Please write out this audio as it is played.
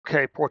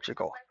Okay,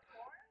 Portugal.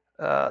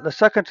 The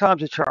second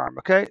time's a charm.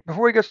 Okay.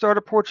 Before we get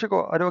started,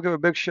 Portugal, I don't give a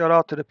big shout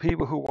out to the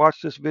people who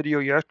watched this video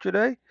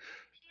yesterday.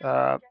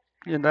 Uh,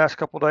 in the last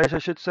couple of days, I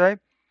should say.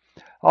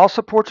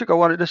 Also,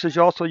 Portugal, this is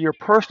also your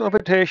personal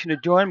invitation to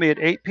join me at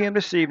 8 p.m.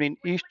 this evening,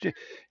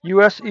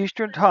 U.S.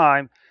 Eastern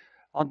Time,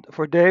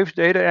 for Dave's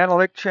Data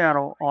Analytic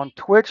channel on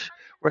Twitch,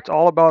 where it's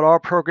all about our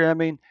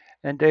programming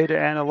and data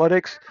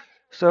analytics.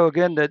 So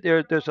again,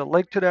 there's a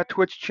link to that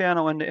Twitch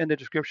channel in the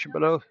description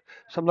below.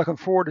 So I'm looking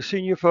forward to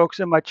seeing you folks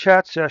in my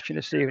chat session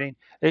this evening,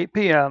 8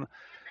 p.m.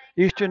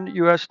 Eastern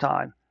U.S.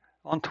 Time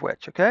on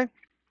Twitch. Okay.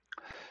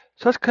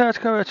 So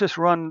let's just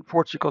run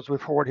Portugal's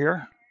report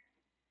here.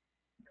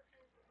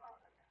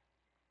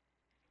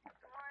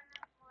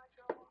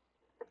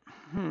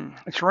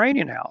 It's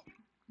raining out.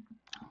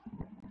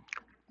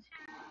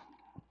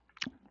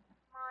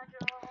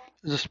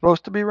 Is it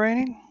supposed to be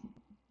raining?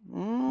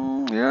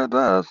 Yeah, it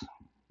does.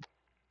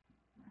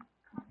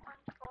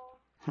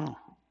 Hmm.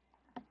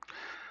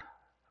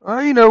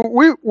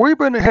 We've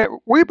been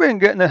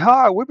getting it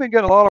high. We've been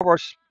getting a lot of our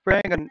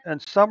spring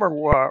and summer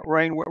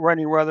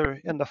rainy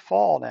weather in the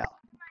fall now.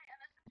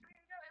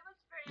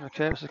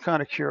 Okay, this is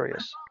kind of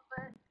curious.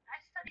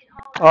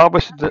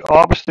 Obviously,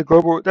 the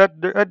global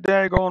that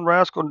daggone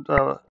rascal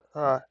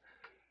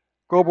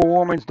global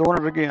warming's doing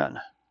it again.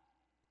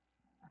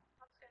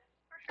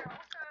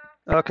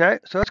 Okay,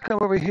 so let's come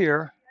over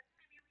here.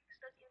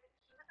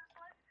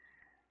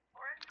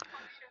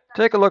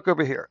 Take a look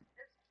over here.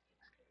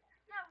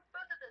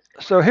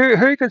 So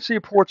here you can see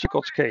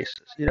Portugal's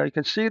cases. You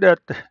can see that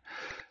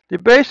they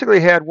basically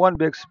had one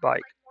big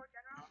spike,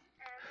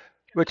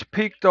 which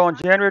peaked on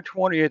January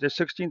 28th at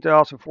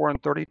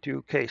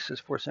 16,432 cases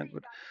for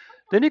single.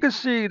 Then you can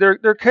see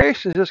their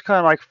cases just kind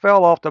of like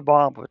fell off the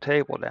bottom of the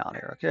table down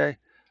here. Okay,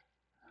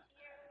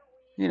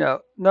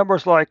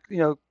 numbers like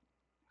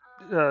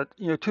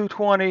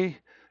 220,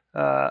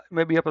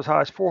 maybe up as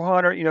high as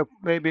 400.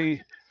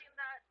 Maybe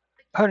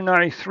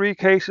 193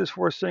 cases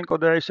for a single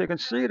day. So you can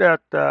see that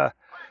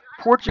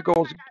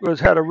Portugal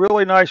had a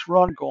really nice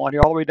run going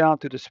all the way down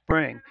to the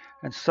spring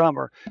and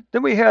summer.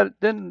 Then we had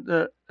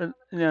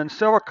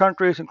several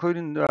countries,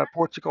 including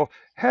Portugal,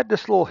 had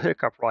this little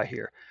hiccup right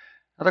here.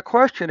 Now the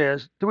question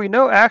is, do we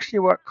know actually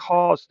what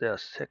caused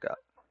this hiccup?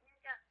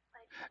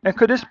 And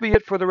could this be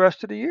it for the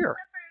rest of the year?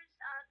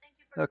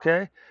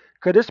 Okay,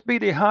 could this be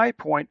the high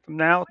point from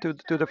now to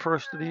the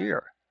first of the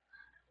year?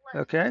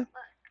 Okay, it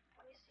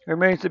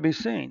remains to be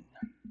seen.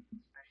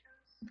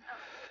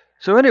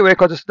 So anyway,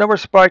 because this number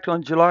spiked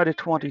on July the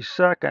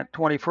 22nd,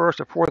 21st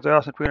to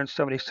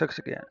 4,376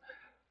 again,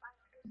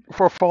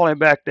 before falling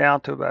back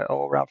down to about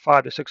around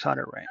 5 to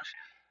 600 range.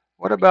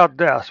 What about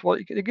deaths? Well,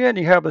 again,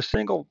 you have a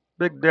single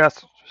big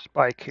death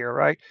spike here,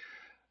 right?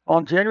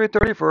 On January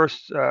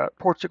 31st,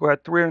 Portugal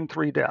had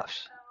 303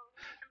 deaths.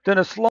 Then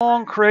this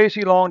long,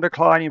 crazy, long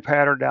declining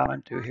pattern down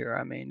into here.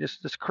 I mean,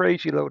 this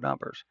crazy low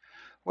numbers.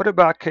 What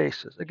about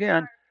cases?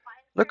 Again,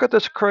 look at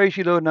this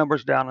crazy low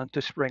numbers down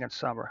into spring and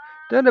summer.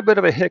 Then a bit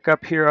of a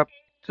hiccup here, up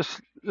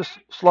just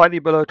slightly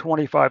below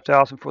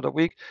 25,000 for the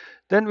week.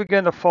 Then we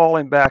begin to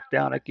falling back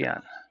down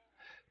again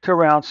to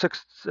around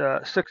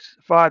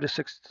 5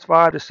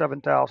 to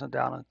 7,000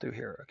 down and through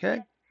here.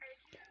 Okay.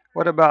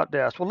 What about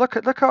deaths? Well,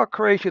 look how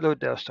crazy low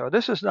deaths are.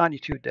 This is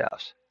 92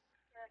 deaths.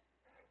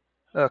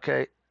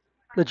 Okay.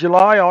 The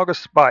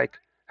July-August spike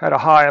had a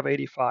high of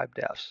 85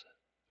 deaths,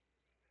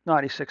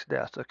 96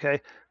 deaths. Okay,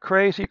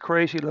 crazy,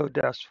 crazy low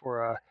deaths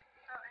for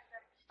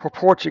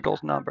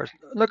Portugal's numbers.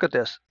 Look at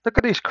this. Look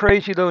at these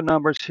crazy low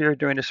numbers here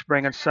during the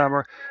spring and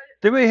summer.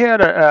 Then we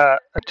had a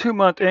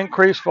 2-month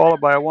increase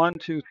followed by a 1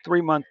 to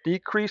 3-month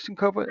decrease in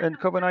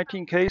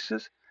COVID-19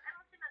 cases.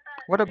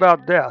 What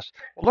about deaths?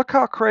 Well, look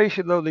how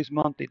crazy low these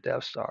monthly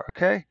deaths are.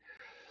 Okay.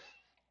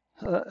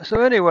 So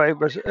anyway,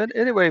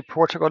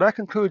 Portugal, that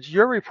concludes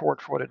your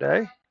report for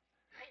today.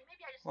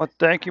 Well,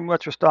 thank you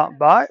much for stopping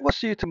by. We'll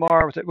see you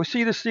tomorrow. We'll see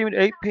you this evening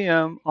at 8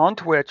 p.m. on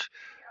Twitch.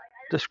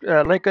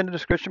 Link in the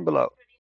description below.